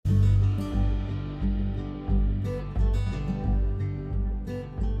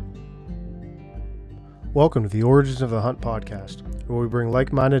Welcome to the Origins of the Hunt podcast, where we bring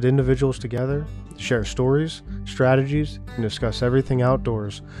like-minded individuals together to share stories, strategies, and discuss everything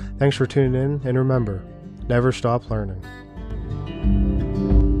outdoors. Thanks for tuning in, and remember, never stop learning.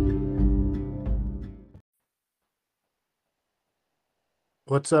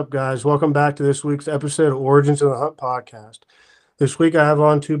 What's up, guys? Welcome back to this week's episode of Origins of the Hunt podcast. This week I have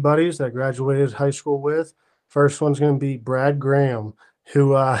on two buddies that I graduated high school with. First one's going to be Brad Graham,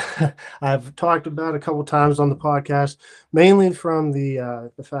 who I've talked about a couple times on the podcast, mainly from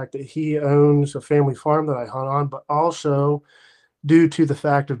the fact that he owns a family farm that I hunt on, but also due to the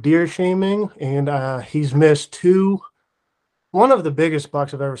fact of deer shaming. And he's missed one of the biggest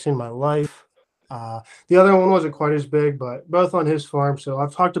bucks I've ever seen in my life. The other one wasn't quite as big, but both on his farm. So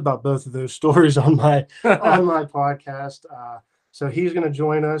I've talked about both of those stories on my podcast. So he's going to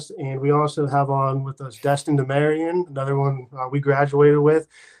join us, and we also have on with us Destin DeMarion, another one we graduated with.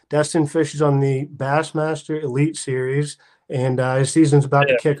 Destin fishes on the Bassmaster Elite Series, and his season's about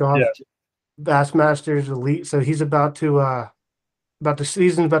to kick off. Yeah. Bassmasters Elite, so he's about the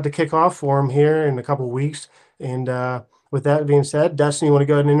season's about to kick off for him here in a couple of weeks. And with that being said, Destin, you want to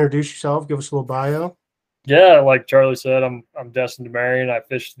go ahead and introduce yourself? Give us a little bio. Yeah, like Charlie said, I'm Destin DeMarion. I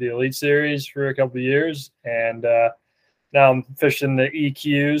fished the Elite Series for a couple of years, and now I'm fishing the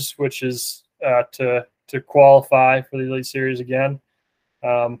EQs, which is to qualify for the Elite Series again.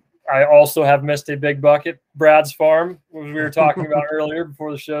 I also have missed a big buck at Brad's farm, which we were talking about earlier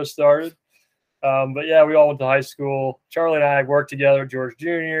before the show started. But yeah, we all went to high school. Charlie and I worked together, George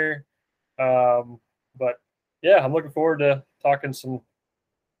Jr. But yeah, I'm looking forward to talking some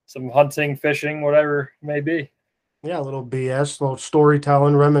hunting, fishing, whatever it may be. Yeah, a little BS, a little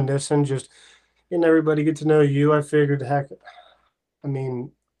storytelling, reminiscing, just getting everybody get to know you. I figured, heck, I mean,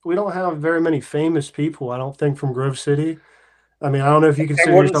 we don't have very many famous people, I don't think, from Grove City. I mean, I don't know if you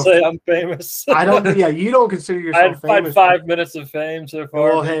consider yourself. I wouldn't say I'm famous. I don't. Yeah, you don't consider yourself famous. I had 5 minutes of fame so far.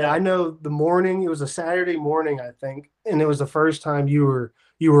 Well, hey, I know the morning. It was a Saturday morning, I think, and it was the first time you were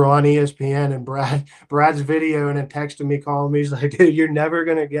on ESPN, and Brad's video, and then texted me, calling me. He's like, "Dude, you're never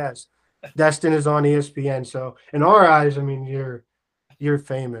gonna guess. Destin is on ESPN." So, in our eyes, I mean, you're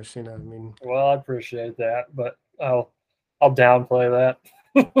famous. You know, I mean. Well, I appreciate that, but I'll downplay that.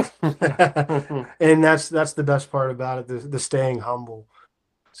 And that's the best part about it, the staying humble.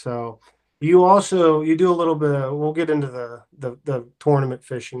 So you do a little bit of, we'll get into the tournament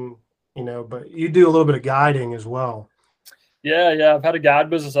fishing, but you do a little bit of guiding as well. Yeah, I've had a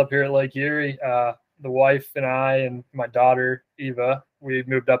guide business up here at Lake Erie. The wife and I and my daughter Eva, we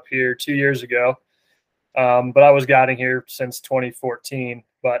moved up here 2 years ago, but I was guiding here since 2014.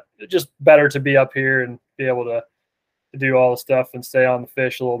 But it's just better to be up here and be able to do all the stuff and stay on the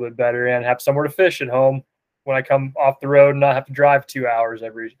fish a little bit better and have somewhere to fish at home when I come off the road and not have to drive 2 hours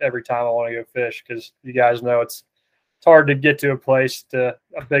every time I want to go fish, because you guys know it's hard to get to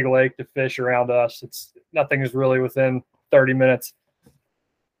a big lake to fish around us. Nothing is really within 30 minutes.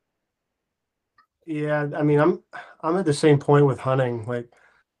 Yeah, I mean, I'm at the same point with hunting. Like,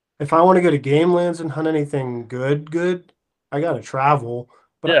 if I want to go to game lands and hunt anything good, I got to travel.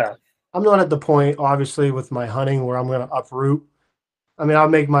 But yeah. I'm not at the point, obviously, with my hunting where I'm going to uproot. I mean, I'll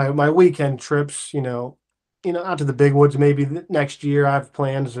make my weekend trips, out to the big woods. Maybe next year I have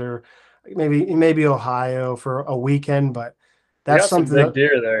plans, or maybe Ohio for a weekend. But that's something. Some big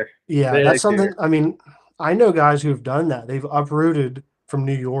deer there. Yeah, that's something. Deer. I mean, I know guys who've done that. They've uprooted from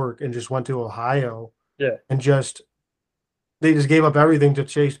New York and just went to Ohio. Yeah, and they just gave up everything to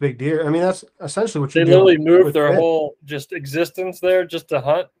chase big deer. I mean, that's essentially what they literally moved their whole just existence there just to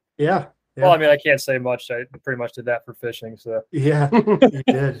hunt. Yeah. Well, I mean, I can't say much. I pretty much did that for fishing. So yeah, you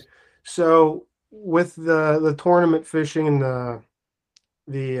did. So with the tournament fishing and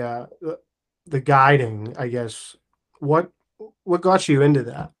the guiding, I guess, what got you into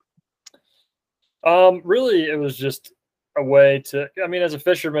that? Really, it was just a way to. I mean, as a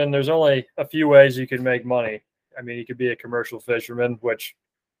fisherman, there's only a few ways you can make money. I mean, you could be a commercial fisherman, which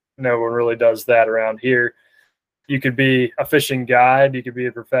no one really does that around here. You could be a fishing guide. You could be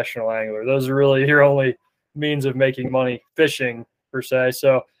a professional angler. Those are really your only means of making money fishing, per se.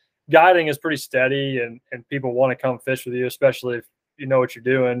 So guiding is pretty steady, and people want to come fish with you, especially if you know what you're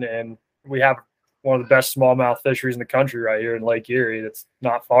doing. And we have one of the best smallmouth fisheries in the country right here in Lake Erie. That's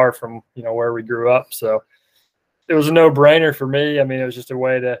not far from, where we grew up. So it was a no-brainer for me. I mean, it was just a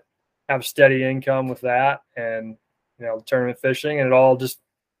way to have steady income with that and, the tournament fishing, and it all just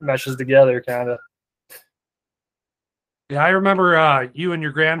meshes together kind of. Yeah, I remember you and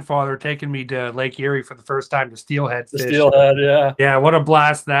your grandfather taking me to Lake Erie for the first time to steelhead fish. The steelhead, yeah. Yeah, what a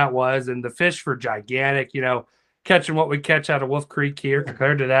blast that was. And the fish were gigantic. catching what we catch out of Wolf Creek here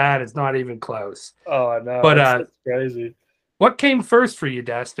compared to that, it's not even close. Oh, I know. But It's crazy. what came first for you,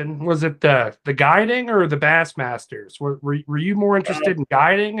 Destin? Was it the guiding or the Bassmasters? Were you more interested in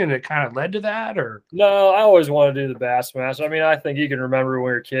guiding and it kind of led to that, or? No, I always wanted to do the Bassmaster. I mean, I think you can remember when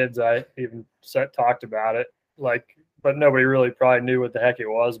we were kids, I even talked about it, but nobody really probably knew what the heck it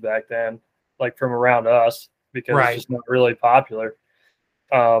was back then, like from around us, because Right. it's just not really popular.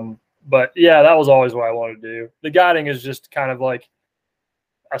 But yeah, that was always what I wanted to do. The guiding is just kind of like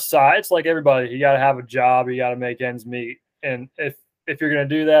a side. It's like everybody, you got to have a job, you got to make ends meet. And if you're going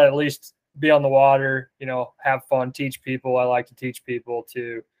to do that, at least be on the water, have fun, teach people. I like to teach people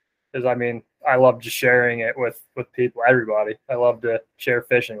too, because I mean, I love just sharing it with people, everybody. I love to share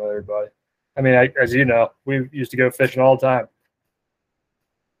fishing with everybody. I mean, as you know, we used to go fishing all the time.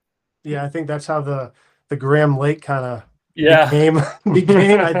 Yeah, I think that's how the Graham Lake kind of became.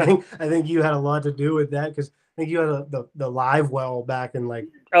 I think you had a lot to do with that, because I think you had the live well back in like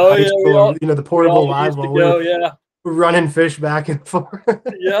high school, the portable live well. We're running fish back and forth.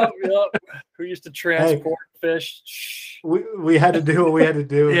 Yep. We used to transport fish. We had to do what we had to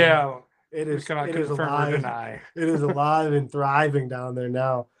do. Yeah. It is alive. It is alive and thriving down there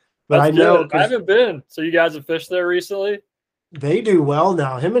now. But That's I know I haven't been. So you guys have fished there recently? They do well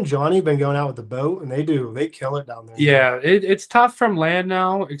now. Him and Johnny have been going out with the boat, and they kill it down there. Yeah, it's tough from land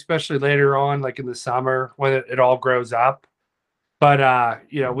now, especially later on, like in the summer when it all grows up. But I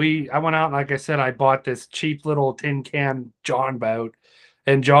went out and, like I said, I bought this cheap little tin can John boat,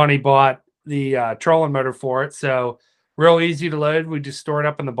 and Johnny bought the trolling motor for it. So real easy to load. We just store it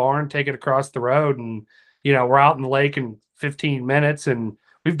up in the barn, take it across the road, and we're out in the lake in 15 minutes. And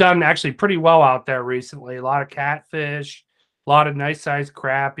we've done actually pretty well out there recently. A lot of catfish, a lot of nice sized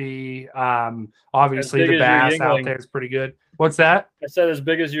crappie. Obviously the bass out there is pretty good. What's that? I said as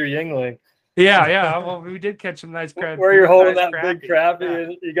big as your Yingling. Yeah. Well, we did catch some nice crappie. Where you're holding that big crappie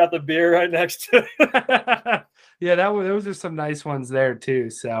and you got the beer right next to it. Yeah, those are some nice ones there too.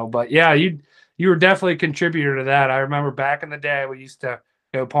 So, but yeah, you were definitely a contributor to that. I remember back in the day we used to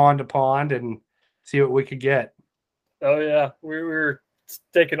go pond to pond and see what we could get. Oh yeah, we were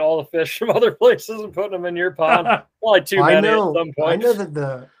taking all the fish from other places and putting them in your pond. Probably too many at some point. I know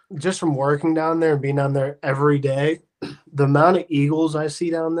that just from working down there and being down there every day, the amount of eagles I see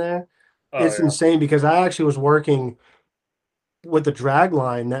down there. It's insane, because I actually was working with the drag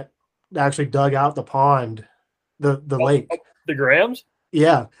line that actually dug out the pond, the lake. The Grahams?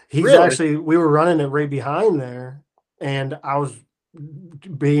 Yeah. We were running it right behind there, and I was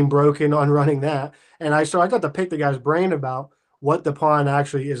being broken on running that. And I got to pick the guy's brain about what the pond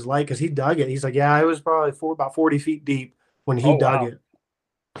actually is like, because he dug it. He's like, yeah, it was probably about 40 feet deep when he dug it.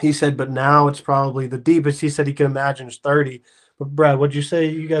 He said, but now it's probably the deepest he said he could imagine is 30. But Brad, what'd you say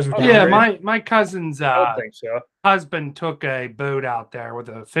you guys were down there? My cousin's husband took a boat out there with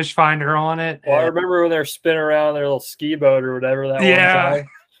a fish finder on it. Well, I remember when they were spinning around their little ski boat or whatever that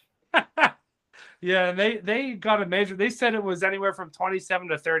one time. Yeah, and they got a measure. They said it was anywhere from 27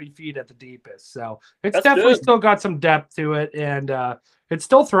 to 30 feet at the deepest. So it's definitely still got some depth to it, and it's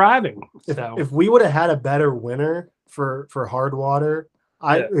still thriving. So if we would have had a better winter for hard water,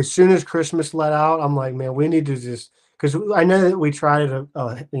 as soon as Christmas let out, I'm like, man, we need to just, because I know that we tried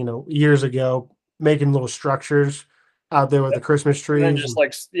it, years ago, making little structures out there with the Christmas trees. And then just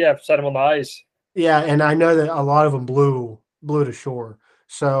set them on the ice. Yeah, and I know that a lot of them blew to shore.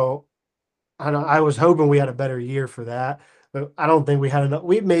 So I was hoping we had a better year for that, but I don't think we had enough.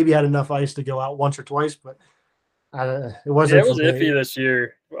 We maybe had enough ice to go out once or twice, but it wasn't. It was iffy this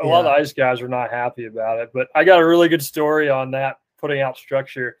year. A lot of the ice guys were not happy about it, but I got a really good story on that, putting out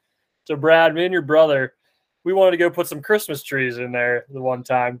structure. So Brad, me and your brother, we wanted to go put some Christmas trees in there the one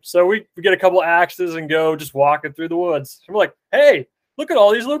time. So we get a couple axes and go just walking through the woods. And we're like, hey, look at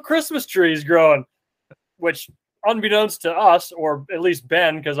all these little Christmas trees growing, which unbeknownst to us, or at least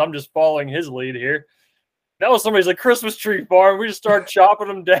Ben, because I'm just following his lead here, that was somebody's Christmas tree farm. We just started chopping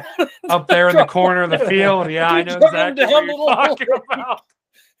them down. Up there in the corner of the field. Yeah, I know exactly what you're talking about.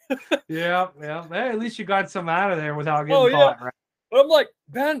 Yeah. Hey, at least you got some out of there without getting caught, right? But I'm like,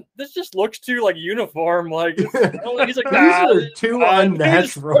 Ben, this just looks too uniform. He's like, these are too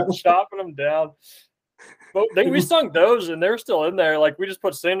unnatural. Chopping them down. But we sunk those, and they're still in there. We just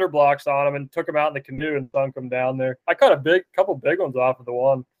put cinder blocks on them and took them out in the canoe and sunk them down there. I caught a couple big ones off of the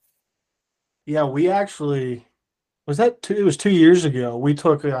one. Yeah, we actually it was 2 years ago. We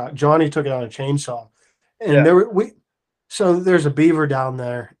took Johnny took it on a chainsaw, and So there's a beaver down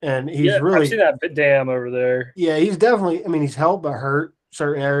there, and he's really. I've seen that dam over there. Yeah, he's definitely. I mean, he's helped but hurt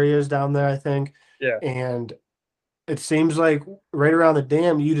certain areas down there, I think. Yeah. And it seems like right around the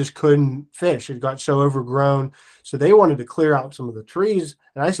dam, you just couldn't fish. It got so overgrown. So they wanted to clear out some of the trees.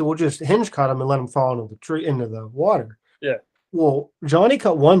 And I said, we'll just hinge cut them and let them fall into the water. Yeah. Well, Johnny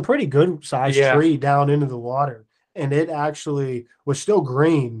cut one pretty good sized Yeah. tree down into the water, and it actually was still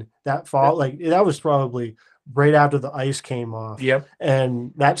green that fall. Like that was probably right after the ice came off. Yep.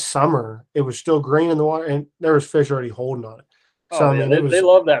 And that summer, it was still green in the water, and there was fish already holding on it. So Oh I yeah, mean, they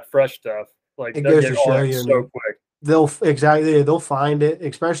love that fresh stuff. Like it they'll goes get to on show it you. I so mean, quick. they'll find it,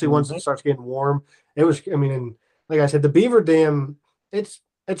 especially once Mhm. it starts getting warm. It was, I mean, and like I said, the beaver dam, it's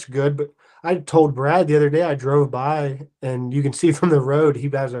good, but I told Brad the other day I drove by and you can see from the road he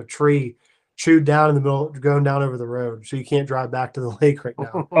has a tree chewed down in the middle, going down over the road, so you can't drive back to the lake right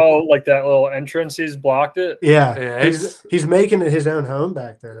now. Oh, like that little entrance, he's blocked it. Yeah, Yeah, he's making it his own home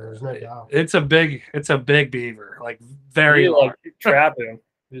back there. There's no doubt. It's a big beaver, like very You large. like trap him.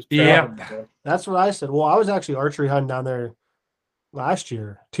 Just trap Yeah. him, man. That's what I said. Well, I was actually archery hunting down there last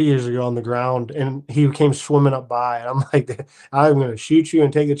year, 2 years ago on the ground, and he came swimming up by, and I'm like, I'm going to shoot you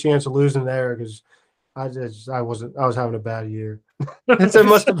and take a chance of losing there because I was having a bad year. So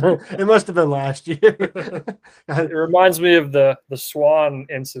it must have been last year. It reminds me of the swan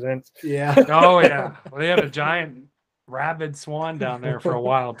incident. Yeah. Oh yeah, well, they had a giant rabid swan down there for a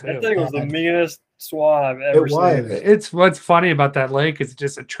while too. That thing was the meanest swan I've ever It was. seen. It's what's funny about that lake is it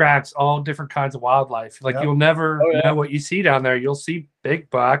just attracts all different kinds of wildlife. Like Yep. you'll never Oh, yeah. know what you see down there. You'll see big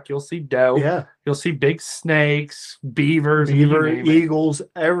buck, you'll see doe, Yeah. you'll see big snakes, beavers, Beaver, you name it. eagles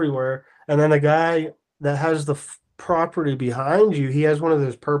everywhere. And then the guy that has the property behind you, he has one of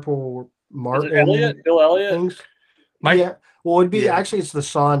those purple Is it Martin Elliot? Bill Elliott? things. Mike- Yeah. Well, it'd be Yeah. actually it's the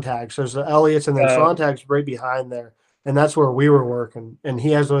Sontag. So it's the Elliots and then Sontag's right behind there. And that's where we were working. And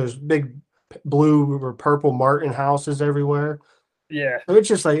he has those big blue or purple Martin houses everywhere. Yeah. So it's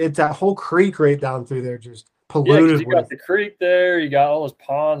just like it's that whole creek right down through there, just Yeah, 'cause polluted you got with the creek there, you got all those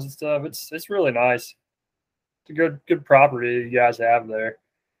ponds and stuff. It's really nice. It's a good property you guys have there.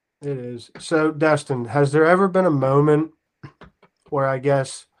 it is. So Destin, has there ever been a moment where I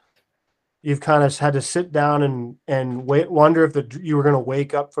guess you've kind of had to sit down and wonder if you were going to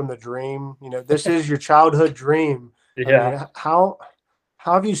wake up from the dream? You know, this is your childhood dream. Yeah. I mean, how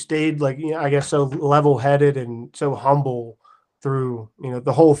have you stayed like, I guess so level-headed and so humble through,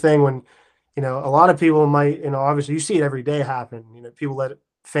 the whole thing when, a lot of people might, obviously you see it every day happen, people let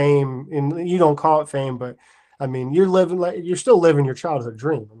fame, and you don't call it fame, but I mean, you're still living your childhood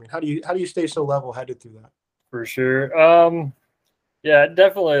dream. I mean, how do you stay so level-headed through that? For sure. Yeah,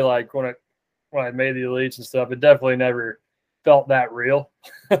 definitely like when I made the elites and stuff, it definitely never felt that real.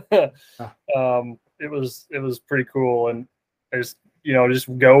 It was pretty cool, and I just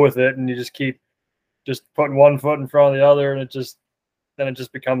go with it, and you just keep just putting one foot in front of the other, and it just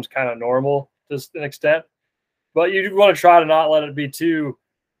becomes kind of normal to an extent. But you want to try to not let it be too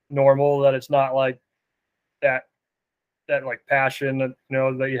normal, that it's not like that like passion that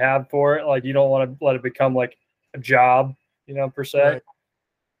that you have for it. Like you don't want to let it become like a job, per se.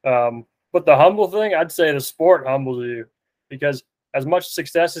 Right. But the humble thing, I'd say the sport humbles you, because as much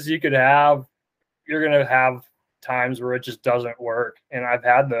success as you could have, you're going to have times where it just doesn't work. And I've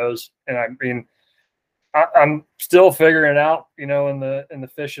had those. And I mean, I'm still figuring it out, in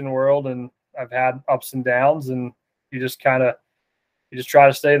the fishing world, and I've had ups and downs, and you just try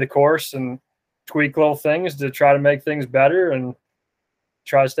to stay the course and tweak little things to try to make things better, and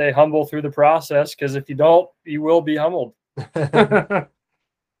try to stay humble through the process. Because if you don't, you will be humbled.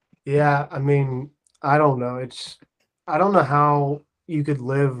 Yeah, I mean, I don't know. I don't know how you could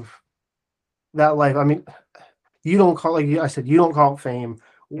live that life. I mean, you don't call, like I said, you don't call it fame.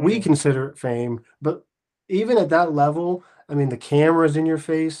 We consider it fame, but even at that level, I mean, the camera's in your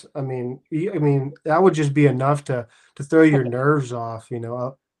face. I mean, that would just be enough to throw your nerves off,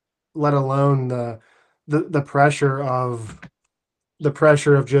 let alone the pressure of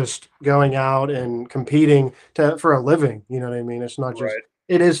just going out and competing for a living. You know what I mean? It's not just, Right.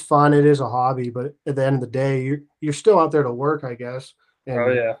 it is fun. It is a hobby, but at the end of the day, you're still out there to work, I guess. And, Oh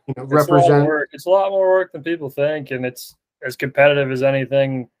yeah, represent. It's a lot more work than people think, and it's as competitive as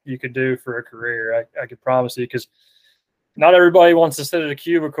anything you could do for a career. I could promise you, because not everybody wants to sit at a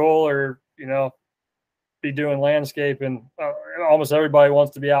cubicle or be doing landscaping. Almost everybody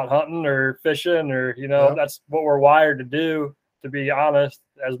wants to be out hunting or fishing, or Yep. That's what we're wired to do. To be honest,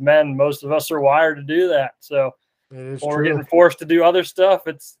 as men, most of us are wired to do that. So It is when we're true. getting forced to do other stuff,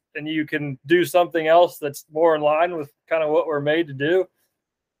 and you can do something else that's more in line with kind of what we're made to do.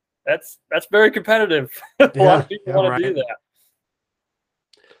 That's very competitive. A lot of people want to do that.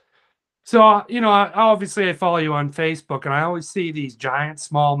 So, I follow you on Facebook, and I always see these giant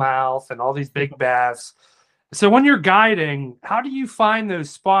smallmouth and all these big bass. So when you're guiding, how do you find those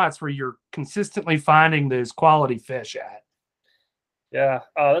spots where you're consistently finding those quality fish at? Yeah,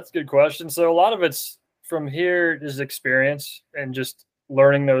 that's a good question. So a lot of it's from here is experience and just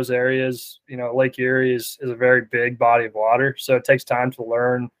learning those areas. You know, Lake Erie is a very big body of water, so it takes time to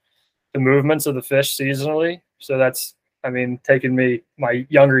learn the movements of the fish seasonally. So that's, I mean, taking me my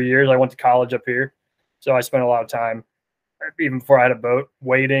younger years. I went to college up here, so I spent a lot of time, even before I had a boat,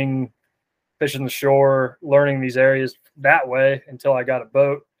 wading, fishing the shore, learning these areas that way until I got a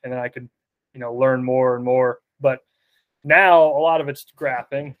boat, and then I could, learn more and more. But now a lot of it's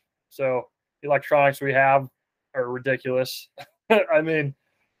graphing. So the electronics we have are ridiculous. I mean,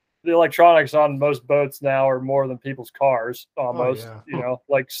 the electronics on most boats now are more than people's cars almost, Oh, yeah.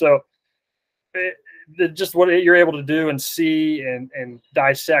 so just what you're able to do and see and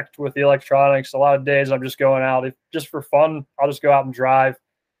dissect with the electronics. A lot of days I'm just going out just for fun. I'll just go out and drive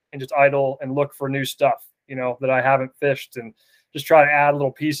and just idle and look for new stuff, that I haven't fished, and just try to add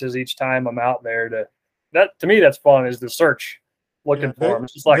little pieces each time I'm out there. To me, that's fun, is the search, looking for them.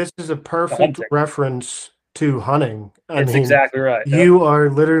 It's just like This is a perfect hunting. reference to hunting. It's exactly right. Yep. You are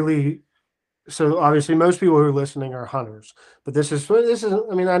literally, so obviously most people who are listening are hunters, but this is,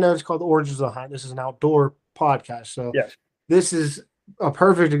 I mean, I know it's called the Origins of the Hunt. This is an outdoor podcast. So Yes. this is a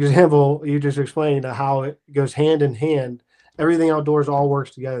perfect example. You just explained how it goes hand in hand. Everything outdoors all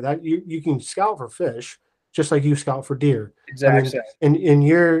works together. That you can scout for fish just like you scout for deer. I mean, Exactly. and They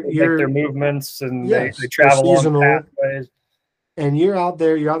make their movements, and yes, they they're travel along seasonal. pathways. And you're out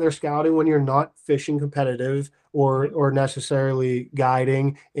there scouting when you're not fishing competitive or necessarily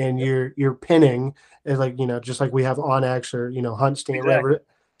guiding, and Yep. you're pinning, as like, just like we have Onyx or, Hunt Stand, Exactly. whatever.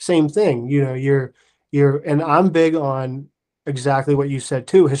 Same thing. You're and I'm big on exactly what you said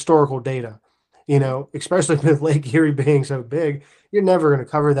too, historical data. Especially with Lake Erie being so big, you're never going to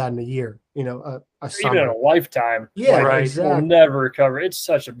cover that in a year, a Even in a summer. lifetime, Yeah, like, Right. we'll exactly. never recover. It's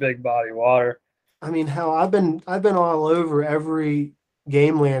such a big body of water. I mean, hell, I've been all over every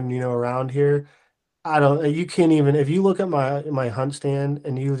game land, around here. I don't. You can't even, if you look at my hunt stand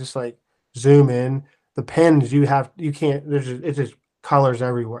and you just like zoom in, the pins you can't. It's just colors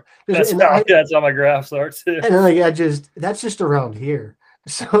everywhere. That's how my graphs are too. And then, like, that's just around here.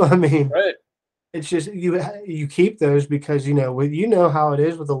 So I mean, Right. it's just you keep those because how it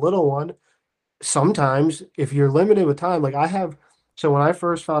is with a little one. Sometimes if you're limited with time, like I have. So when I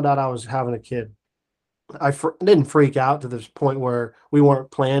first found out I was having a kid, didn't freak out to this point where we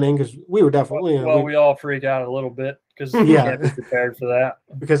weren't planning, because we were definitely, Well, we all freak out a little bit because you can't be yeah, prepared for that.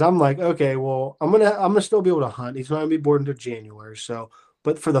 because I'm like, okay, well, I'm gonna still be able to hunt. He's not gonna be bored until January. So,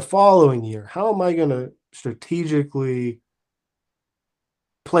 but for the following year, how am I gonna strategically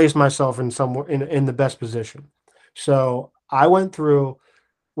place myself in somewhere in the best position? So I went through,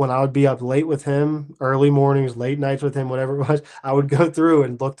 when I would be up late with him, early mornings, late nights with him, whatever it was, I would go through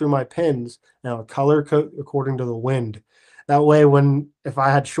and look through my pins and I would color code according to the wind. That way, if I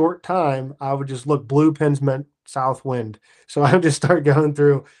had short time, I would just look, blue pins meant south wind. So I would just start going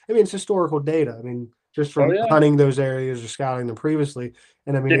through. I mean, it's historical data. I mean, just Oh from yeah, hunting those areas or scouting them previously.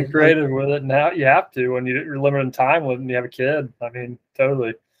 And I mean, getting creative with it now. You have to when you're limited time when you have a kid. I mean,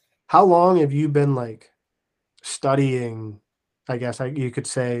 totally. how long have you been like studying? I guess you could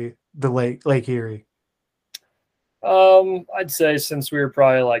say the Lake Erie. I'd say since we were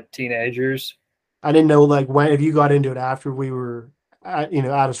probably like teenagers. I didn't know, like, when, if you got into it after we were out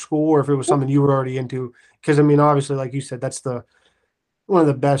of school, or if it was something you were already into. Because I mean, obviously, like you said, that's the one of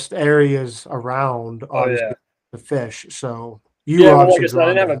the best areas around, Oh yeah. obviously, to fish. So you Yeah, were well, like obviously I said, I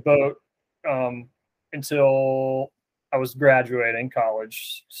drawn didn't to have a that. boat until I was graduating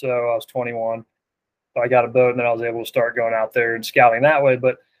college. So I was 21. So I got a boat, and then I was able to start going out there and scouting that way.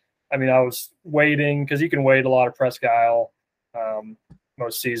 But I mean, I was waiting, because you can wait a lot of Presque Isle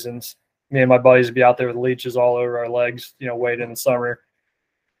most seasons. Me and my buddies would be out there with leeches all over our legs, waiting in the summer.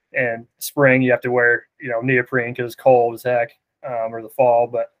 And spring, you have to wear, neoprene because it's cold as heck, or the fall.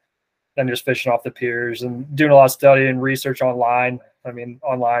 But then just fishing off the piers and doing a lot of study and research online. I mean,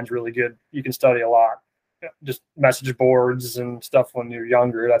 online's really good. You can study a lot. Just message boards and stuff when you're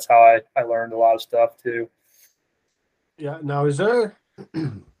younger. That's how I learned a lot of stuff too. Yeah. Now, is there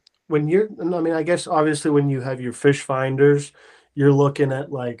when you're? I mean, I guess obviously when you have your fish finders, you're looking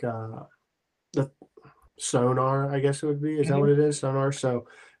at like the sonar, I guess it would be. Is that Mm-hmm. what it is? Sonar. So,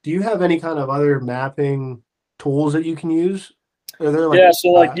 do you have any kind of other mapping tools that you can use? Are there like Yeah, so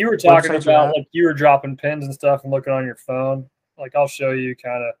like you were talking websites or about, apps? like you were dropping pins and stuff and looking on your phone. Like I'll show you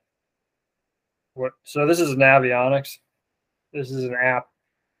kind of what. So this is an Navionics. This is an app,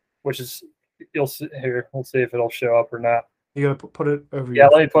 which is, you'll see here. Let's see if it'll show up or not. You gotta put it over Yeah,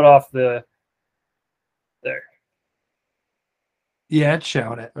 your. let me put off the there. Yeah, it's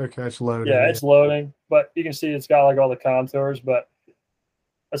showing it. Okay, it's loading. Yeah, it's loading, but you can see it's got like all the contours. But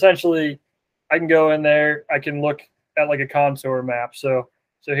essentially, I can go in there. I can look at like a contour map. So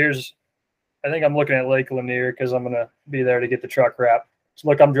here's, I think I'm looking at Lake Lanier because I'm gonna be there to get the truck wrap. So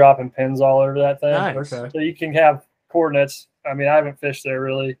look, I'm dropping pins all over that thing. Nice. Okay. So you can have coordinates. I mean, I haven't fished there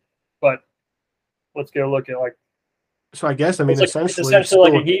really, but let's go look at like. So I guess, I mean, It's essentially, it's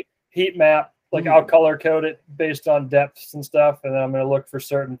like a still, heat map. Like I'll color code it based on depths and stuff, and then I'm going to look for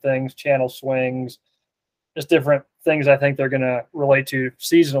certain things, channel swings, just different things I think they're going to relate to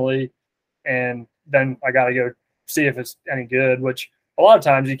seasonally, and then I got to go see if it's any good. Which a lot of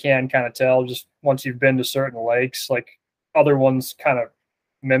times you can kind of tell just once you've been to certain lakes. Like other ones kind of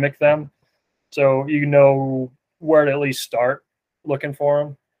mimic them, so you know where to at least start looking for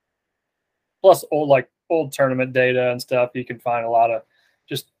them. Plus old tournament data and stuff, you can find a lot of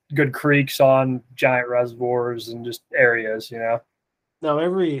just good creeks on giant reservoirs and just areas, you know. now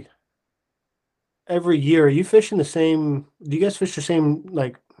every year, are you fishing the same? Do you guys fish the same,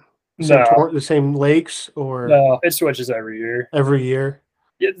 like, No, the same lakes, or no, it switches every year. every year?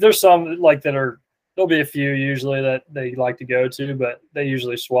 Yeah, there's some like that are, there'll be a few usually that they like to go to, but they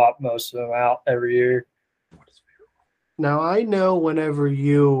usually swap most of them out every year. Now, I know whenever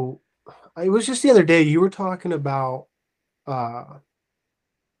it was just the other day, you were talking about uh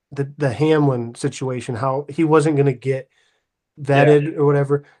the Hamlin situation, how he wasn't going to get vetted or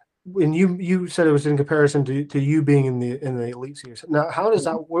whatever. And you said it was in comparison to you being in the elite series. Now, how does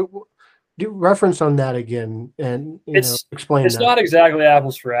that do reference on that again, and explain It's that? not exactly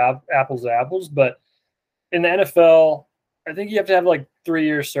apples for apples to apples, but in the NFL, I think you have to have like 3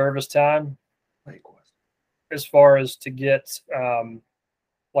 years service time as far as to get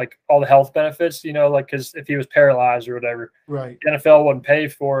like all the health benefits, you know, like because if he was paralyzed or whatever, Right. the NFL wouldn't pay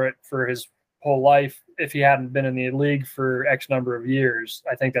for it for his whole life if he hadn't been in the league for X number of years.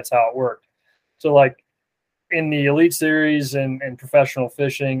 I think that's how it worked. So like in the elite series and professional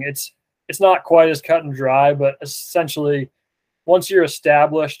fishing, it's not quite as cut and dry, but essentially once you're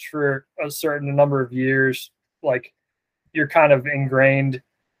established for a certain number of years, like you're kind of ingrained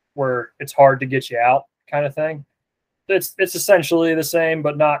where it's hard to get you out kind of thing. It's essentially the same,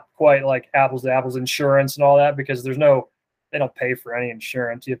 but not quite like apples to apples insurance and all that, because they don't pay for any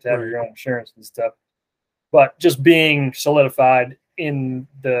insurance. You have to have your own insurance and stuff. But just being solidified in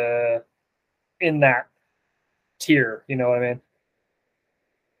that tier, you know what I mean?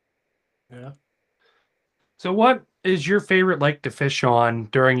 Yeah. So what is your favorite lake to fish on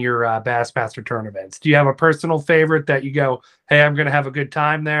during your Bassmaster tournaments? Do you have a personal favorite that you go, hey, I'm going to have a good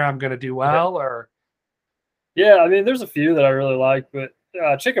time there, I'm going to do well, or? Yeah, I mean, there's a few that I really like, but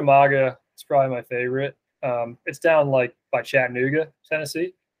Chickamauga is probably my favorite. It's down like by Chattanooga,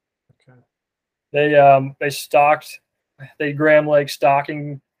 Tennessee. Okay. They Graham Lake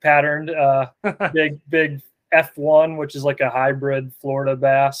stocking patterned big F1, which is like a hybrid Florida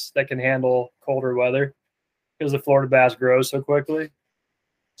bass that can handle colder weather because the Florida bass grows so quickly.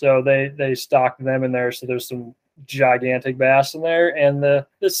 So they stocked them in there. So there's some gigantic bass in there, and the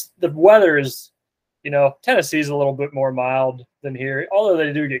weather is, you know, Tennessee's a little bit more mild than here, although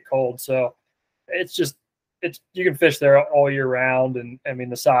they do get cold. So you can fish there all year round, and I mean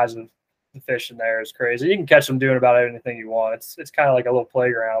the size of the fish in there is crazy. You can catch them doing about anything you want. It's kind of like a little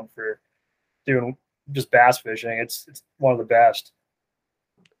playground for doing just bass fishing. It's one of the best.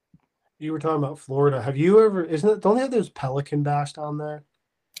 You were talking about Florida. Have you ever? Don't they have those pelican bass down there?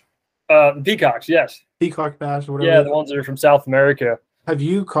 The peacocks, yes. Peacock bass or whatever. Yeah, the ones that are from South America. Have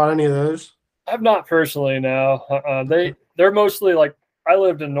you caught any of those? I've not personally, no. They're mostly like, I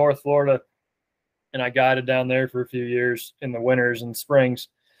lived in North Florida, and I guided down there for a few years in the winters and springs,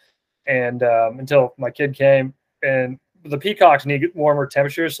 and until my kid came. And the peacocks need warmer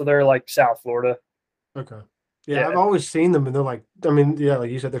temperatures, so they're like South Florida. Okay. Yeah, I've always seen them, and they're like, I mean, yeah,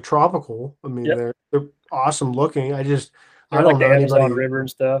 like you said, they're tropical. I mean, they're awesome looking. I don't like know the Amazon anybody. River and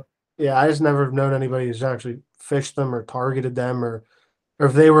stuff. Yeah, I just never have known anybody who's actually fished them or targeted them, or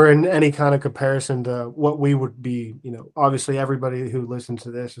if they were in any kind of comparison to what we would be. You know, obviously everybody who listens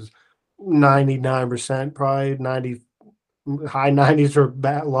to this is 99%, probably 90, high 90s or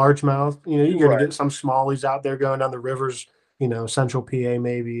largemouth. You know, you're going to get some smallies out there going down the rivers, you know, central PA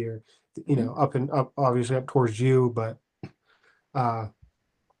maybe, or, you know, up obviously up towards you, but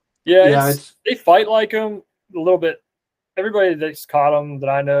they fight like them a little bit. Everybody that's caught them that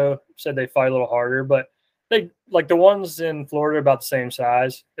I know said they fight a little harder, but they like the ones in Florida about the same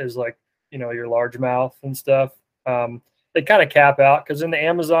size as, like, you know, your largemouth and stuff. They kind of cap out because in the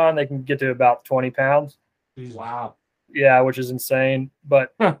Amazon they can get to about 20 pounds. Wow. Yeah, which is insane.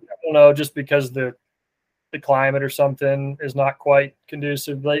 But I don't know, just because the the climate or something is not quite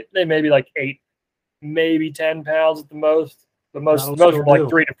conducive, they may be like 8, maybe 10 pounds at the most. Most are like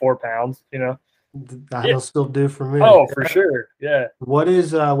 3 to 4 pounds, That'll still do for me. Oh, for sure. Yeah.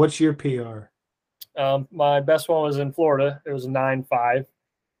 What's your PR? My best one was in Florida. It was a 9.5.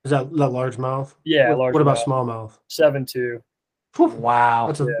 Is that largemouth? Yeah, What about smallmouth? 7.2.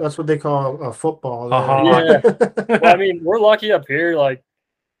 Wow. That's what they call a football. Yeah. Well, I mean, we're lucky up here. Like,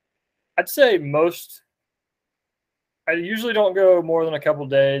 I'd say I usually don't go more than a couple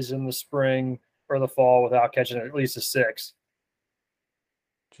days in the spring or the fall without catching at least a 6.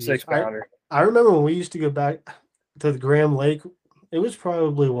 Jeez, 6 pounder. I remember when we used to go back to the Graham Lake. It was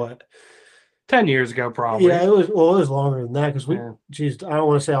probably what, 10 years ago, probably. Yeah, it was longer than that because geez, I don't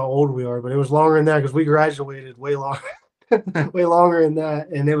want to say how old we are, but it was longer than that because we graduated way longer, way longer than that,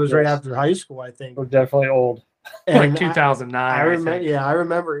 and it was right after high school, I think. We're definitely old. Like 2009. I remember. Yeah, I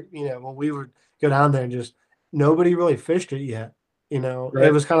remember. When we would go down there and just nobody really fished it yet. Right.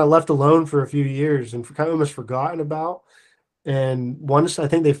 It was kind of left alone for a few years and kind of almost forgotten about. And once I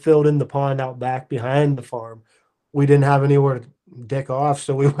think they filled in the pond out back behind the farm, we didn't have anywhere to dick off,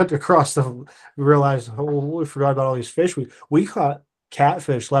 so we went across we realized, we forgot about all these fish. We caught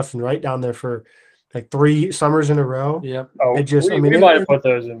catfish left and right down there for like 3 summers in a row. Yep. Oh, we might have put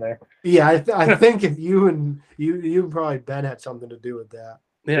those in there. Yeah, I think if you and probably Ben had something to do with that.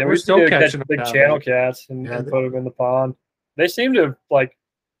 Yeah, we're still catching big channel cats and put them in the pond. They seem to like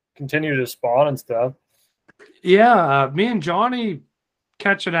continue to spawn and stuff. Yeah, me and Johnny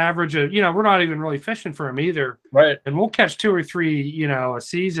catch an average of, we're not even really fishing for them either. Right. And we'll catch 2 or 3, a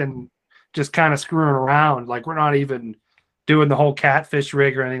season, just kind of screwing around. Like, we're not even doing the whole catfish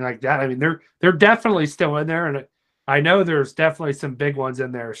rig or anything like that. I mean, they're definitely still in there, and I know there's definitely some big ones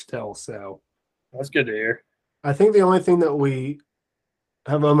in there still. So that's good to hear. I think the only thing that we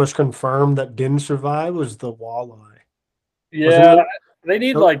have almost confirmed that didn't survive was the walleye. Yeah, they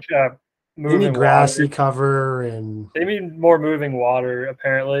need they need grassy cover, and they need more moving water.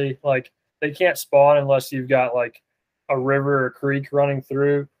 Apparently, like they can't spawn unless you've got like a river or creek running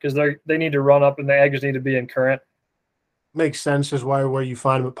through, because they need to run up and the eggs need to be in current. Makes sense. Is where you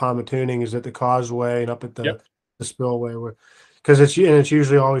find them at Pomatooning is at the causeway and up at the spillway, because it's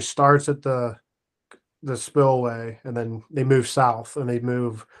usually always starts at the spillway and then they move south and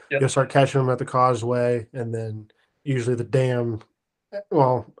you'll start catching them at the causeway, and then usually the dam.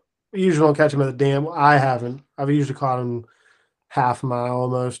 Well, you usually don't catch them at the dam. I haven't. I've usually caught them half mile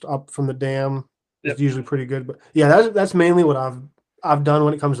almost up from the dam. It's usually pretty good. But yeah, that's mainly what I've done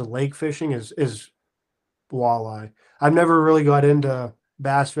when it comes to lake fishing is walleye. I've never really got into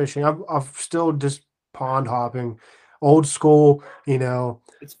bass fishing. I've still just pond hopping, old school.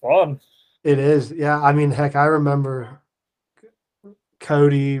 It's fun. It is. Yeah. I mean, heck, I remember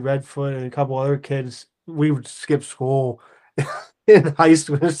Cody, Redfoot, and a couple other kids. We would skip school in high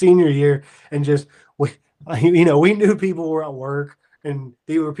school, senior year, and just we knew people were at work, and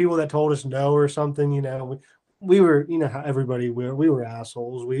they were people that told us no or something. We were, how everybody we were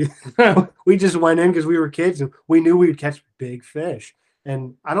assholes. We just went in because we were kids and we knew we would catch big fish.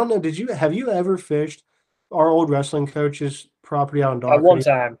 And I don't know, have you ever fished our old wrestling coach's property out in Dawkins? One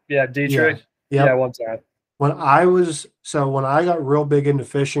time, Dietrich. Yeah, one time. When I got real big into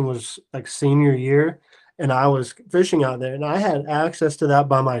fishing was like senior year, and I was fishing out there, and I had access to that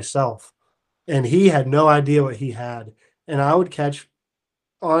by myself, and he had no idea what he had, and I would catch,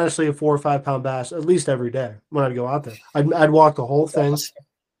 honestly, a 4 or 5 pound bass at least every day when I'd go out there. I'd walk the whole thing,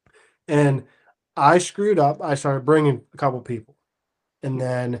 and I screwed up. I started bringing a couple people, and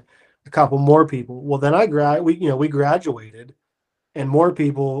then a couple more people. Well, then we graduated, and more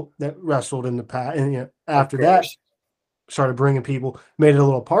people that wrestled in the past, and after that, started bringing people, made it a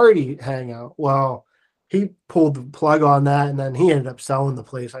little party hangout. Well, he pulled the plug on that, and then he ended up selling the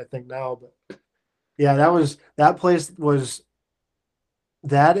place, I think now. But yeah, that place was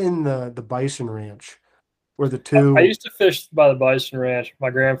that in the Bison Ranch were the two. I used to fish by the Bison Ranch. My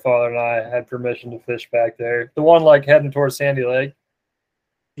grandfather and I had permission to fish back there. The one like heading towards Sandy Lake.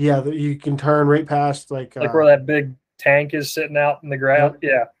 Yeah, you can turn right past like where that big tank is sitting out in the ground.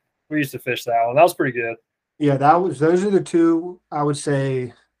 Yep. Yeah, we used to fish that one. That was pretty good. Yeah, those are the two I would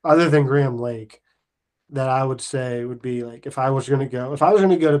say, other than Graham Lake, that I would say would be like if I was going to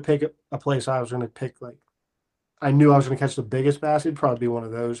go to pick a place, I was going to pick like I knew I was going to catch the biggest bass. It'd probably be one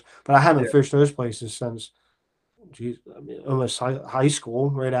of those, but I haven't fished those places since, almost high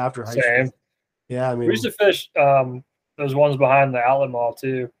school, right after high school. Yeah, I mean, we used to fish those ones behind the outlet mall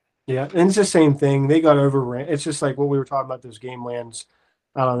too. Yeah, and it's the same thing. They got overran. It's just like what we were talking about, those game lands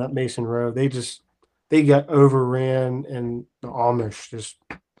out on that Mason Road. They got overran, and the Amish just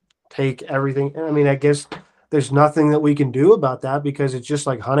take everything. I mean, I guess there's nothing that we can do about that because it's just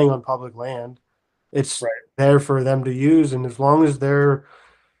like hunting on public land. It's Right. there for them to use, and as long as they're,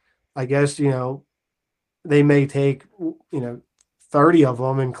 I guess, they may take 30 of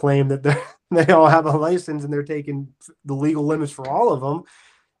them and claim that they all have a license and they're taking the legal limits for all of them.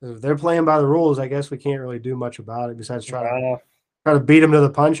 If they're playing by the rules, I guess we can't really do much about it besides try to beat them to the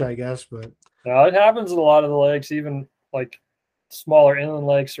punch, I guess. But no, it happens in a lot of the lakes, even like smaller inland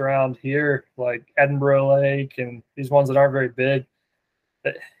lakes around here, like Edinburgh Lake and these ones that aren't very big.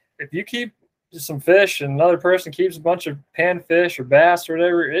 If you keep some fish and another person keeps a bunch of panfish or bass or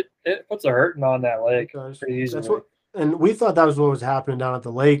whatever, it puts a hurting on that lake pretty easily. And we thought that was what was happening down at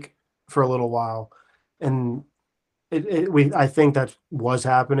the lake for a little while, and I think that was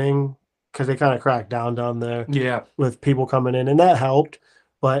happening because they kind of cracked down there, with people coming in, and that helped.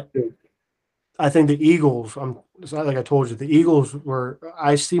 But I think the Eagles, it's not like I told you, the Eagles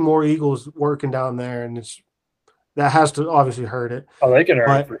I see more Eagles working down there, and that has to obviously hurt it. Oh, they can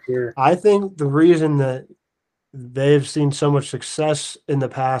hurt it for sure. I think the reason that they've seen so much success in the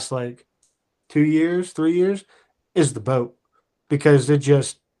past, like 2 years, 3 years, is the boat, because you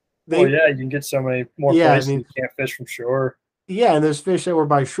can get so many more places you can't fish from shore. Yeah, and those fish that were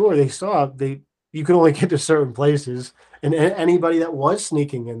by shore, you could only get to certain places, and anybody that was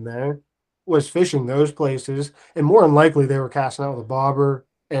sneaking in there was fishing those places, and more than likely they were casting out with a bobber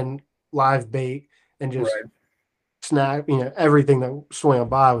and live bait and just snap, everything that swam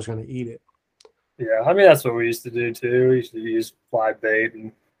by was going to eat it. Yeah, I mean, that's what we used to do too. We used to use live bait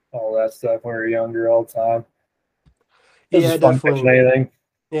and all that stuff when we were younger all the time. Yeah, definitely.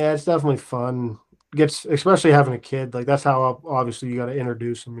 Yeah, it's definitely fun. Especially having a kid, like that's how obviously you got to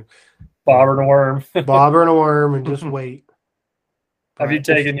introduce them. Bobber and a worm. Bobber and a worm, and just wait. Have you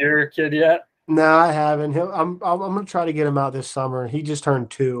taken your kid yet? No, I haven't. I'm gonna try to get him out this summer. He just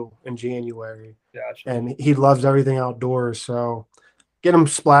turned 2 in January. Gotcha. And he loves everything outdoors. So get him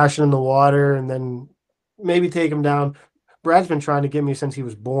splashing in the water, and then maybe take him down. Brad's been trying to get me since he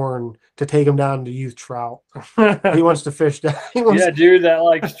was born to take him down to youth trout. He wants to fish down. Dude,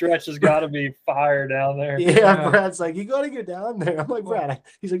 that stretch has got to be fire down there. Yeah, Brad's like, you got to get down there. I'm like, Brad.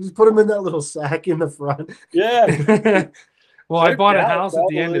 He's like, just put him in that little sack in the front. Yeah. Well, I bought a house at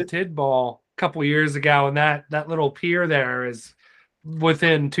the end of Tidball a couple years ago, and that little pier there is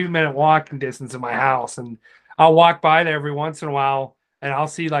within 2-minute walking distance of my house, and I'll walk by there every once in a while. And I'll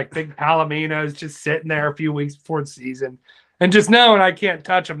see like big palominos just sitting there a few weeks before the season, and just knowing I can't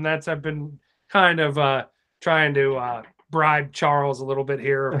touch them. I've been kind of trying to bribe Charles a little bit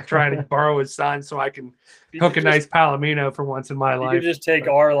here, trying to borrow his son so I can hook a nice palomino for once in my life. You just take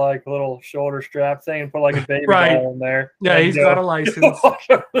our little shoulder strap thing and put like a baby ball in there. Yeah, he's got a license.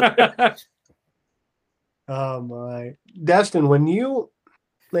 Oh my, Destin, when you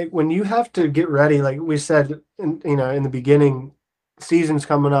have to get ready, like we said, in the beginning. Season's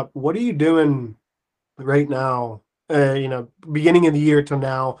coming up. What are you doing right now? Beginning of the year till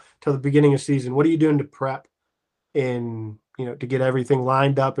now, till the beginning of season. What are you doing to prep to get everything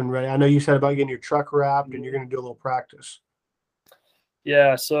lined up and ready? I know you said about getting your truck wrapped and you're going to do a little practice.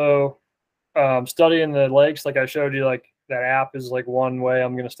 Yeah. So, studying the lakes, like I showed you, like that app is like one way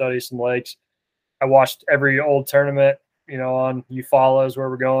I'm going to study some lakes. I watched every old tournament, on Eufaula is where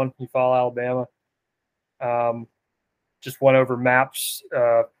we're going. Eufaula, Alabama. Just went over maps,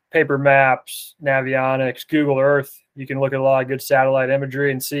 paper maps, Navionics, Google Earth. You can look at a lot of good satellite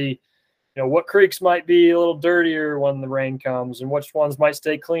imagery and see, what creeks might be a little dirtier when the rain comes and which ones might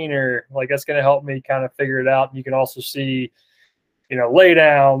stay cleaner. Like that's going to help me kind of figure it out. And you can also see,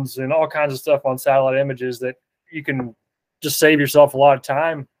 laydowns and all kinds of stuff on satellite images that you can just save yourself a lot of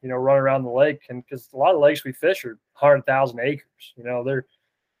time, running around the lake. And because a lot of lakes we fish are 100,000 acres, they're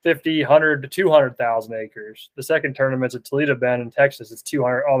 50, 100 to 200,000 acres. The second tournament's at Toledo Bend in Texas. It's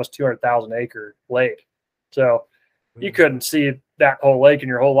almost 200,000 acre lake. So you couldn't see that whole lake in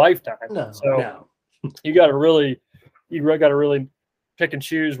your whole lifetime. No. You got to really pick and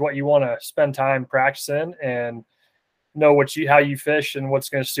choose what you want to spend time practicing and know how you fish and what's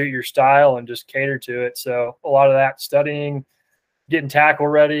going to suit your style and just cater to it. So a lot of that studying, getting tackle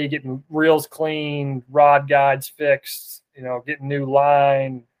ready, getting reels clean, rod guides fixed, getting new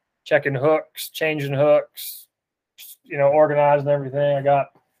line, checking hooks, changing hooks, organizing everything.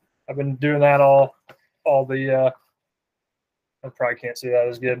 I've been doing that all the, I probably can't see that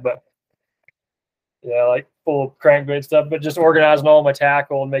as good, but yeah, like full of crankbait stuff, but just organizing all my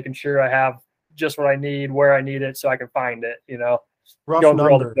tackle and making sure I have just what I need, where I need it so I can find it, Rough going number.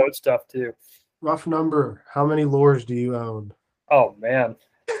 through all the boat stuff too. Rough number. How many lures do you own? Oh man.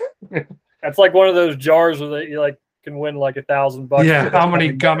 That's like one of those jars where you can win like $1,000. Yeah, how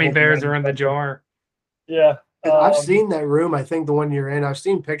many gummy bears are in the jar? Yeah. I've seen that room. I think the one you're in. I've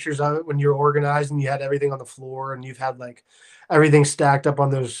seen pictures of it when you're organized and you had everything on the floor and you've had like everything stacked up on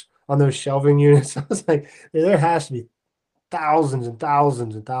those shelving units. I was like, there has to be thousands and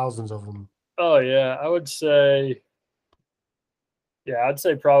thousands and thousands of them. Oh yeah, I would say. Yeah, I'd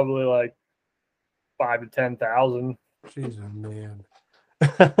say probably like 5 to 10,000. Jesus, man.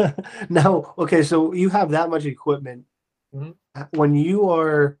 Now, okay, so you have that much equipment. Mhm. When you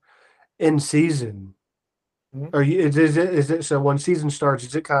are in season, Mhm. or is it so when season starts,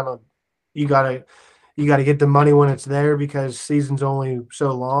 is it kind of you gotta get the money when it's there because season's only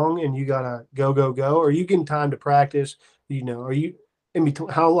so long and you gotta go, or you getting time to practice, are you in between?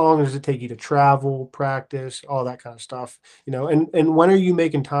 How long does it take you to travel, practice, all that kind of stuff? And when are you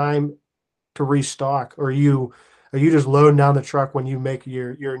making time to restock, or are you just loading down the truck when you make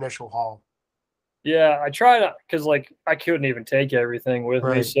your initial haul? Yeah, I try to because like I couldn't even take everything with me,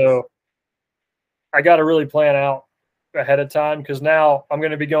 Right. so I got to really plan out ahead of time because now I'm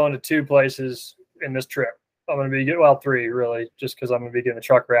going to be going to 2 places in this trip. I'm going to be well 3 really, just because I'm going to be getting the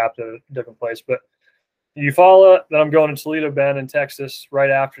truck wrapped at a different place. But you follow it, then I'm going to Toledo Bend in Texas right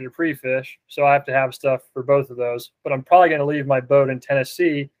after the pre-fish, so I have to have stuff for both of those. But I'm probably going to leave my boat in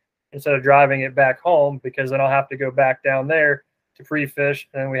Tennessee instead of driving it back home because then I'll have to go back down there to pre-fish.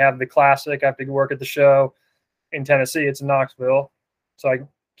 And we have the classic. I have to work at the show in Tennessee. It's in Knoxville, so I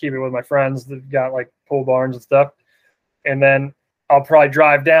keep it with my friends that got like pole barns and stuff. And then I'll probably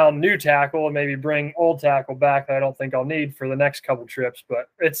drive down new tackle and maybe bring old tackle back that I don't think I'll need for the next couple trips. But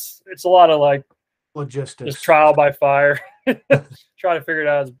it's a lot of like Logistics. just trial by fire. Try to figure it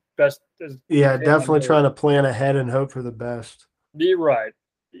out as best as Yeah, you can. definitely trying to plan ahead and hope for the best. Be right.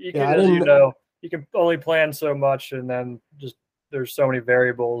 You Yeah, can, I as you didn't. know, you can only plan so much, and then just there's so many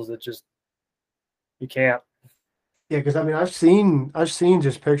variables that just you can't. Yeah, because I mean, I've seen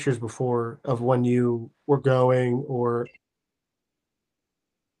just pictures before of when you were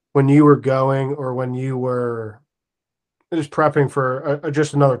just prepping for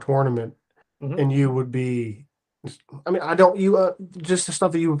just another tournament, Mhm. and you would be. I mean, I don't you just the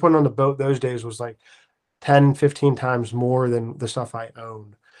stuff that you were putting on the boat those days was like 10, 15 times more than the stuff I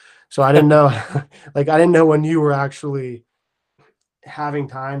owned. So I didn't know, like I didn't know when you were actually having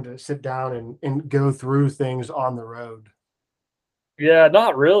time to sit down and go through things on the road. Yeah,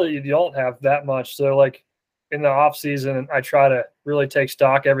 not really. You don't have that much. So like in the off season, I try to really take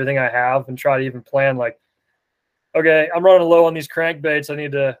stock everything I have and try to even plan like, okay, I'm running low on these crankbaits. I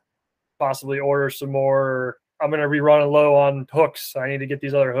need to possibly order some more. Or I'm going to be running low on hooks. I need to get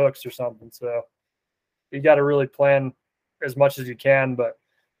these other hooks or something. So you got to really plan as much as you can, but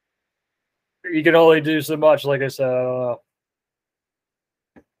you can only do so much. Like I said, I don't know.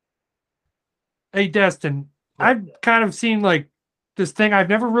 Hey, Destin, Yeah. I've kind of seen like this thing I've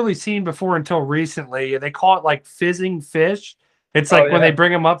never really seen before until recently, and they call it like fizzing fish. It's Oh like when they yeah,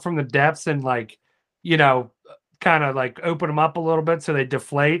 bring them up from the depths and like, you know, kind of like open them up a little bit so they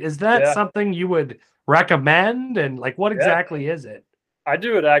deflate. Is that yeah, something you would recommend? And like, what yeah. exactly is it? I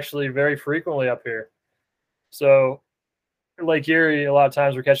do it actually very frequently up here. So Lake Erie, a lot of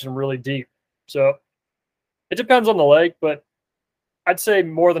times we're catching them really deep. So it depends on the lake, but I'd say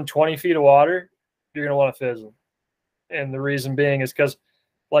more than 20 feet of water, you're gonna want to fizz them. And the reason being is because,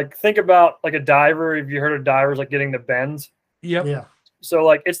 like, think about like a diver. Have you heard of divers like getting the bends? Yep. Yeah. So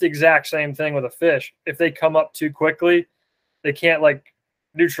like it's the exact same thing with a fish. If they come up too quickly, they can't like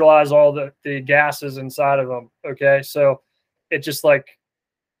neutralize all the gases inside of them. Okay, so it just like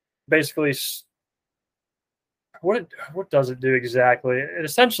basically what does it do exactly? It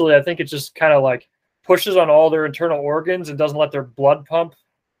essentially, I think it just kind of like pushes on all their internal organs and doesn't let their blood pump,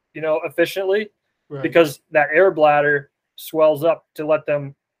 efficiently Right. because that air bladder swells up to let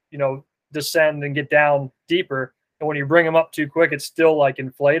them, descend and get down deeper. And when you bring them up too quick, it's still like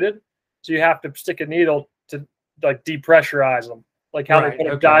inflated. So you have to stick a needle to like depressurize them, like how they Right. put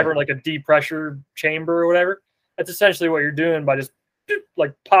a Okay. diver in like a depressure chamber or whatever. That's essentially what you're doing by just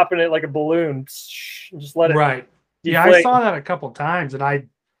like popping it like a balloon, and just let it Right. Yeah, I deflate. saw that a couple times, and I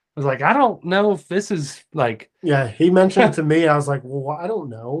was like, I don't know if this is like, Yeah, he mentioned it to me. I was like, well, I don't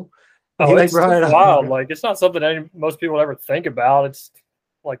know. Oh, He like it's brought it up. wild. Like it's not something most people ever think about. It's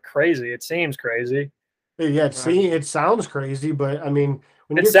like crazy. It seems crazy. Yeah, right. it sounds crazy, but I mean,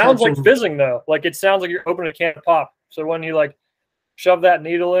 when It you're sounds like catching, fizzing though. Like it sounds like you're opening a can of pop. So when you like shove that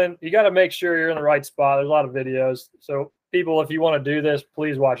needle in, you got to make sure you're in the right spot. There's a lot of videos. So people, if you want to do this,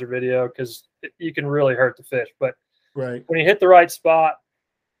 please watch a video because you can really hurt the fish. But right? when you hit the right spot,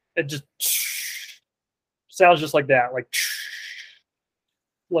 it just sounds just like that, like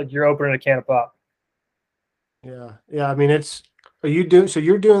you're opening a can of pop. Yeah. Yeah. I mean, you're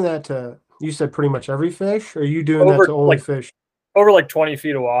doing that to, you said pretty much every fish, or are you doing that to only fish? Over like 20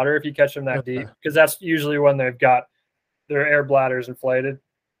 feet of water if you catch them that Okay. deep, because that's usually when they've got their air bladders inflated.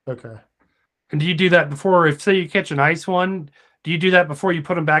 Okay. And do you do that before, if say you catch a nice one, do you do that before you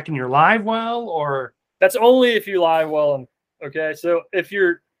put them back in your live well, or? That's only if you live well them. Okay. So if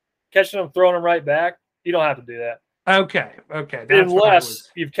you're catching them, throwing them right back, you don't have to do that. Okay. Okay. That's what I Unless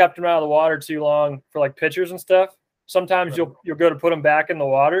was. you've kept them out of the water too long for like pitchers and stuff. Sometimes Right. you'll go to put him back in the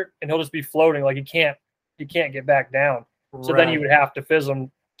water and he'll just be floating, like he can't get back down. So then you would have to fizz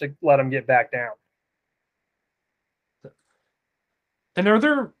him to let him get back down. And are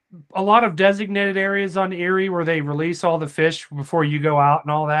there a lot of designated areas on Erie where they release all the fish before you go out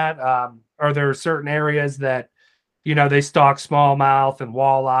and all that? Are there certain areas that, they stock smallmouth and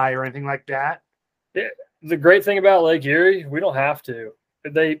walleye or anything like that? The great thing about Lake Erie, we don't have to.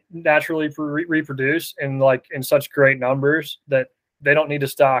 They naturally reproduce in such great numbers that they don't need to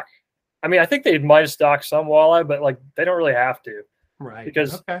stock. I mean, I think they might stock some walleye, but like they don't really have to. Right.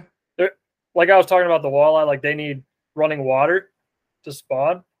 Because okay. Like I was talking about the walleye, like they need running water to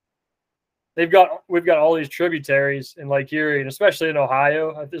spawn. We've got all these tributaries in Lake Erie, and especially in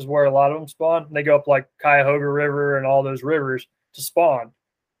Ohio, this is where a lot of them spawn. And they go up like Cuyahoga River and all those rivers to spawn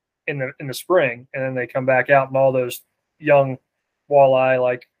in the spring, and then they come back out, and all those young walleye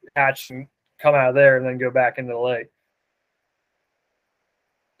like hatch and come out of there, and then go back into the lake.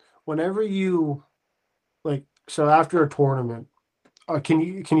 Whenever you so after a tournament, can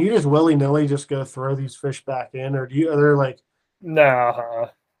you just willy-nilly just go throw these fish back in, or are there like? No.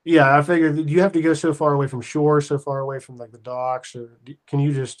 Yeah, I figured that you have to go so far away from shore, so far away from like the docks, or can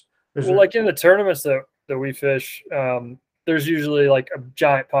you just? Like in the tournaments that we fish, there's usually like a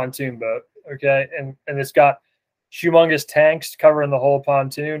giant pontoon boat, okay, and it's got humongous tanks covering the whole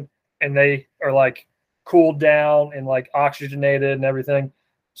pontoon, and they are like cooled down and like oxygenated and everything.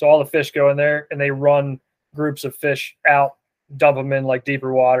 So all the fish go in there, and they run groups of fish out, dump them in like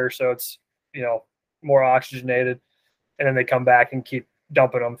deeper water, so it's more oxygenated, and then they come back and keep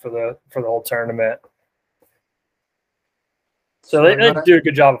dumping them for the whole tournament. So they do a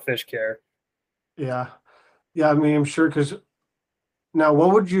good job of fish care. Yeah. Yeah, I mean, I'm sure, because now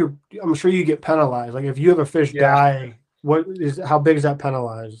I'm sure you get penalized. Like if you have a fish die, how big is that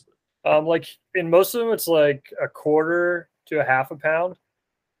penalized? Like in most of them, it's like a quarter to a half a pound.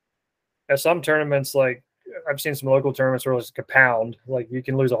 At some tournaments, like I've seen some local tournaments where it's like a pound, like you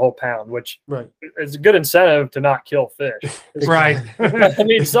can lose a whole pound, which is a good incentive to not kill fish. Right. I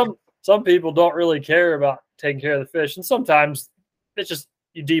mean, some people don't really care about taking care of the fish, and sometimes it's just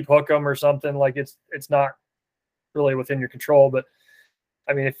you deep hook them or something, like it's not really within your control. But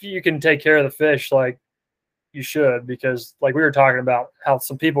I mean, if you can take care of the fish, like you should, because like we were talking about how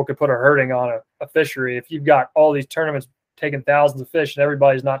some people could put a hurting on a fishery. If you've got all these tournaments taking thousands of fish and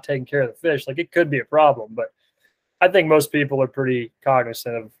everybody's not taking care of the fish, like it could be a problem. But I think most people are pretty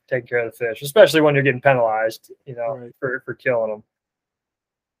cognizant of taking care of the fish, especially when you're getting penalized, for killing them.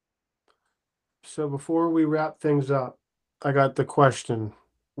 So before we wrap things up, I got the question: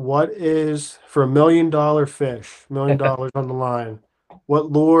 what is, for $1 million fish, $1 million on the line,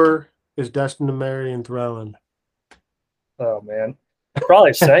 what lure is Destin DeMarion throwing? Oh man,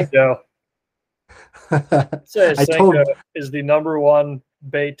 probably Senko. I'd say Senko is the number one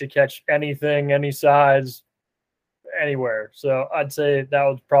bait to catch anything, any size, anywhere. So I'd say that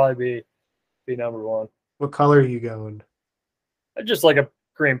would probably be number one. What color are you going? Just like a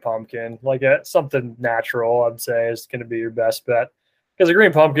green pumpkin, like something natural, I'd say is going to be your best bet. Because a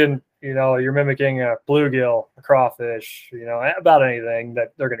green pumpkin, you're mimicking a bluegill, a crawfish, about anything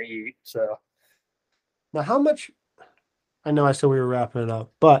that they're going to eat. So now, how much? I know I said we were wrapping it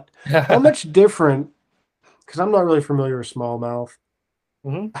up, but how much different? Because I'm not really familiar with smallmouth.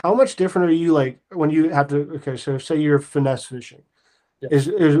 Mm-hmm. How much different are you, like when you have to? Okay, so say you're finesse fishing. Yeah.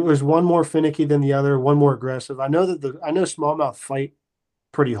 Is one more finicky than the other? One more aggressive? I know smallmouth fight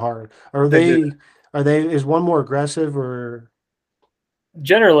pretty hard. Is one more aggressive, or?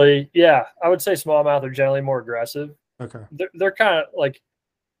 Generally, yeah, I would say smallmouth are generally more aggressive. Okay. They're kind of like,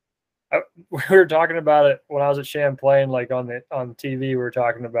 we were talking about it when I was at Champlain, like on TV, we were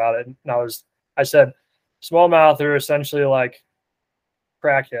talking about it. And I said, smallmouth are essentially like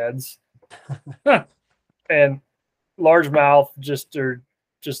crackheads and largemouth are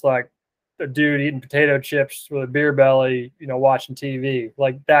just like a dude eating potato chips with a beer belly, watching TV.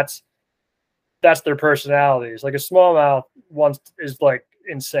 Like that's their personalities. Like a smallmouth is like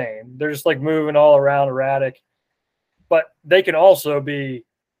insane. They're just like moving all around, erratic, but they can also be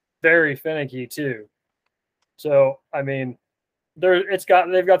very finicky too. So I mean, they've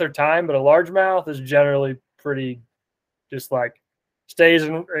got their time, but a largemouth is generally pretty just like stays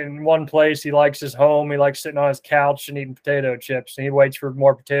in one place. He likes his home. He likes sitting on his couch and eating potato chips, and he waits for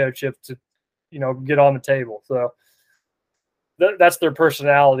more potato chips to, get on the table. So that's their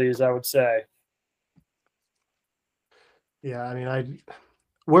personalities, I would say. Yeah, I mean,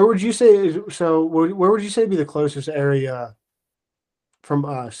 where would you say? So, where would you say be the closest area from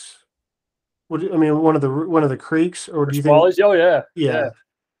us? I mean, one of the creeks, or do you think? Swallows? Oh yeah, Yeah.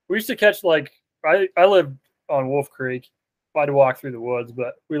 We used to catch I lived on Wolf Creek. I had to walk through the woods,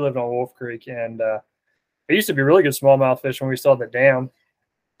 but we lived on Wolf Creek, and it used to be really good smallmouth fish when we saw the dam.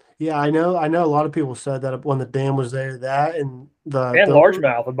 Yeah, I know. I know a lot of people said that when the dam was there, that and And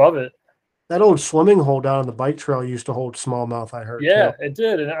largemouth above it. that old swimming hole down on the bike trail used to hold smallmouth. I heard. Yeah, too. it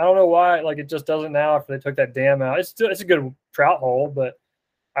did, and I don't know why. It just doesn't now after they took that dam out. It's a good trout hole, but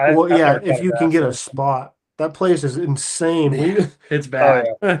Well, I've yeah, never if caught you a can bass get there. a spot, that place is insane. We It's bad.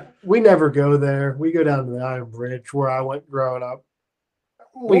 we never go there. We go down to the Iron Bridge where I went growing up.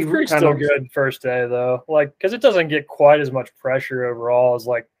 Wolf Creek's still good first day though, because it doesn't get quite as much pressure overall as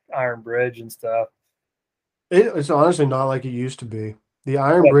Iron Bridge and stuff. It's honestly not like it used to be. The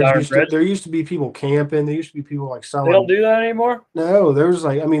Iron What, Bridge Iron Bridge? there used to be people camping. There used to be people like selling. They don't do that anymore? No, there's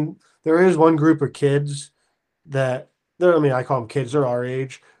I mean, there is one group of kids that I mean, I call them kids, they're our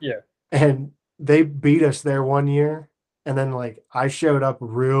age. Yeah. And they beat us there one year. And then I showed up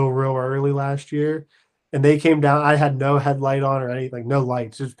real early last year and they came down. I had no headlight on or anything, no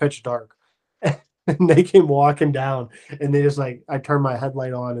lights. It was pitch dark. And they came walking down and they just I turned my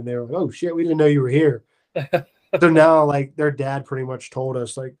headlight on and they were like, "Oh shit, we didn't know you were here." So now their dad pretty much told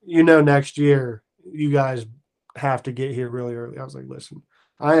us next year you guys have to get here really early. I was like, "Listen,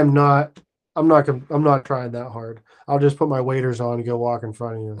 I'm not trying that hard. I'll just put my waders on and go walk in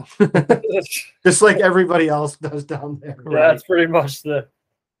front of you." Just like everybody else does down there. Yeah, right? That's pretty much the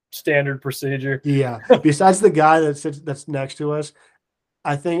standard procedure. Yeah. Besides the guy that's next to us,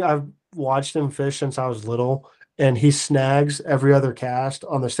 I think I've watched him fish since I was little, and he snags every other cast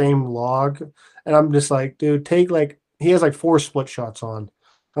on the same log. And I'm just like, dude, take he has 4 split shots on.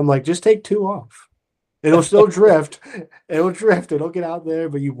 I'm like, just take 2 off. It'll still drift. It'll drift. It'll get out there,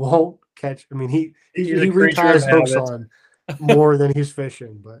 but you won't catch. I mean, he reties hooks on more than he's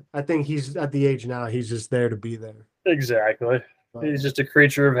fishing. But I think he's at the age now. He's just there to be there. Exactly. But he's just a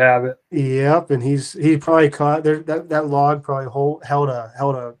creature of habit. Yep, and he probably caught there. That log probably held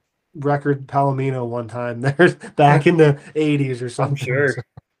a record palomino one time. There's back in the 80s or something. I'm sure.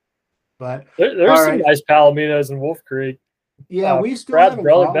 But there's some nice palominos in Wolf Creek. Yeah, we still Brad's haven't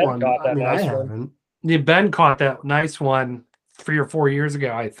brother caught Ben one. caught that I mean, nice I one. haven't. Yeah, Ben caught that nice one 3 or 4 years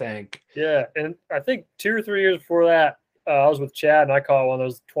ago, I think. Yeah, and I think 2 or 3 years before that, I was with Chad and I caught one of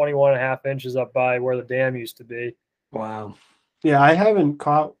those 21.5 inches up by where the dam used to be. Wow. Yeah,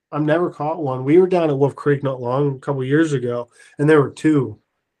 I've never caught one. We were down at Wolf Creek not long, a couple years ago, and there were 2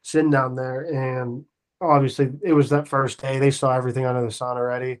 sitting down there. And obviously, it was that first day. They saw everything under the sun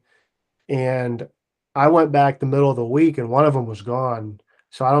already. And I went back the middle of the week, and one of them was gone.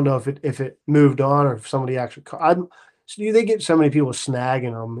 So I don't know if it moved on or if somebody actually caught. So they get so many people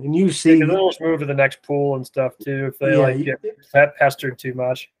snagging them, and you see they'll just move to the next pool and stuff too if they get pestered too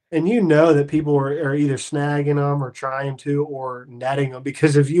much. And that people are either snagging them or trying to or netting them,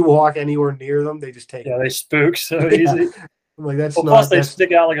 because if you walk anywhere near them, they just take them. They spook so easy. I'm like, that's plus they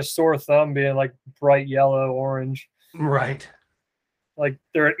stick out like a sore thumb, being bright yellow, orange. Right. Like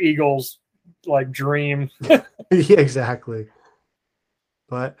they're an eagle's dream. Yeah, exactly.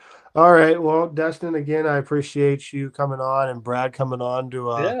 But all right, well, Destin, again, I appreciate you coming on and Brad coming on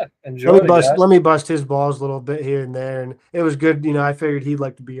to enjoy. Let me bust his balls a little bit here and there, and it was good. I figured he'd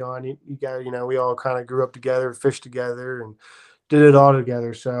like to be on. You guys, we all kind of grew up together, fished together, and did it all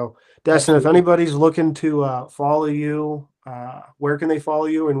together. So, Destin, if anybody's looking to follow you, where can they follow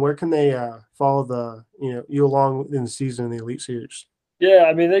you, and where can they follow you along in the season in the Elite Series? Yeah,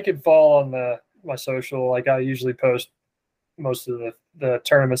 I mean, they could follow on my social. I usually post most of the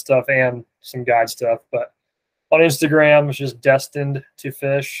tournament stuff and some guide stuff, but on Instagram it's just Destined to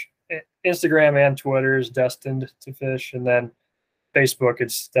Fish. Instagram and Twitter is Destined to Fish, and then Facebook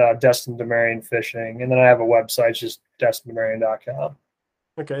it's Destin DeMarion Fishing, and then I have a website, it's just DestinDeMarion.com.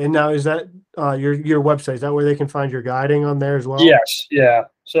 Okay, and now is that your website? Is that where they can find your guiding on there as well? Yes, yeah.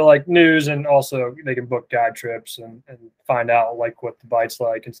 So news, and also they can book guide trips and find out what the bite's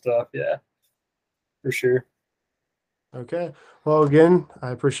like and stuff. Yeah, for sure. Okay. Well, again,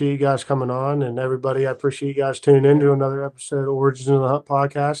 I appreciate you guys coming on, and everybody, I appreciate you guys tuning in to another episode of Origins of the Hunt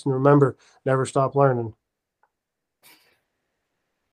podcast. And remember, never stop learning.